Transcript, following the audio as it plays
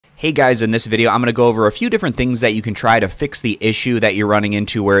Hey guys, in this video, I'm going to go over a few different things that you can try to fix the issue that you're running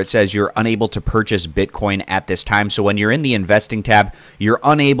into where it says you're unable to purchase Bitcoin at this time. So when you're in the investing tab, you're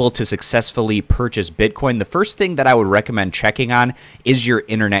unable to successfully purchase Bitcoin. The first thing that I would recommend checking on is your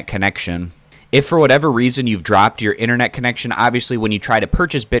internet connection. If for whatever reason you've dropped your internet connection, obviously when you try to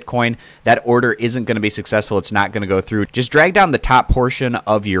purchase Bitcoin, that order isn't going to be successful. It's not going to go through. Just drag down the top portion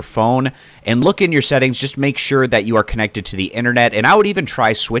of your phone and look in your settings. Just make sure that you are connected to the internet. And I would even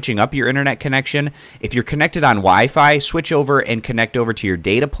try switching up your internet connection. If you're connected on Wi-Fi, switch over and connect over to your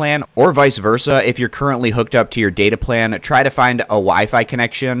data plan, or vice versa. If you're currently hooked up to your data plan, try to find a Wi-Fi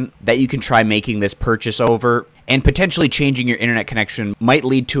connection that you can try making this purchase over. And potentially changing your internet connection might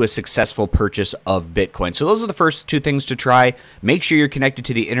lead to a successful purchase of Bitcoin. So those are the first two things to try. Make sure you're connected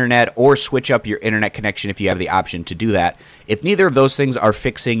to the internet or switch up your internet connection if you have the option to do that. If neither of those things are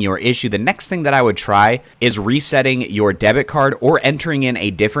fixing your issue, the next thing that I would try is resetting your debit card or entering in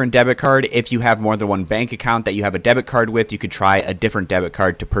a different debit card. If you have more than one bank account that you have a debit card with, you could try a different debit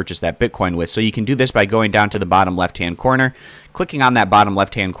card to purchase that Bitcoin with. So you can do this by going down to the bottom left-hand corner, clicking on that bottom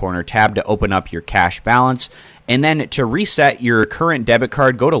left-hand corner tab to open up your cash balance. And then to reset your current debit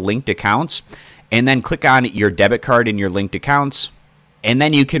card, go to linked accounts and then click on your debit card in your linked accounts. And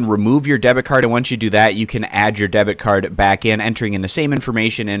then you can remove your debit card. And once you do that, you can add your debit card back in, entering in the same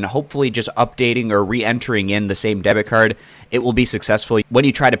information and hopefully just updating or re-entering in the same debit card. It will be successful when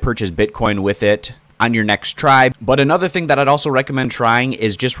you try to purchase Bitcoin with it on your next try. But another thing that I'd also recommend trying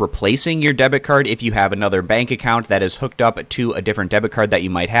is just replacing your debit card. If you have another bank account that is hooked up to a different debit card that you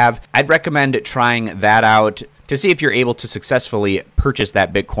might have, I'd recommend trying that out to see if you're able to successfully purchase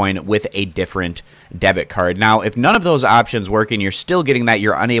that Bitcoin with a different debit card. Now, if none of those options work and you're still getting that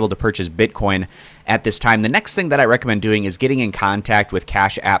you're unable to purchase Bitcoin at this time, the next thing that I recommend doing is getting in contact with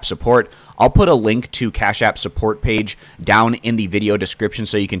Cash App support. I'll put a link to Cash App support page down in the video description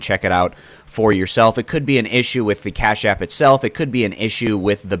so you can check it out for yourself. It could be an issue with the Cash App itself. It could be an issue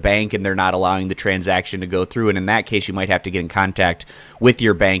with the bank and they're not allowing the transaction to go through. And in that case, you might have to get in contact with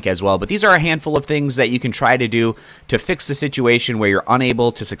your bank as well. But these are a handful of things that you can try to do to fix the situation where you're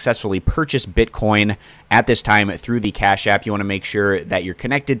unable to successfully purchase Bitcoin at this time through the Cash App. You want to make sure that you're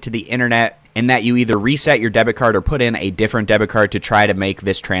connected to the internet and that you either reset your debit card or put in a different debit card to try to make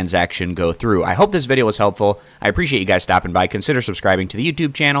this transaction go through. I hope this video was helpful. I appreciate you guys stopping by. Consider subscribing to the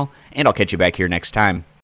YouTube channel, and I'll catch you back here next time.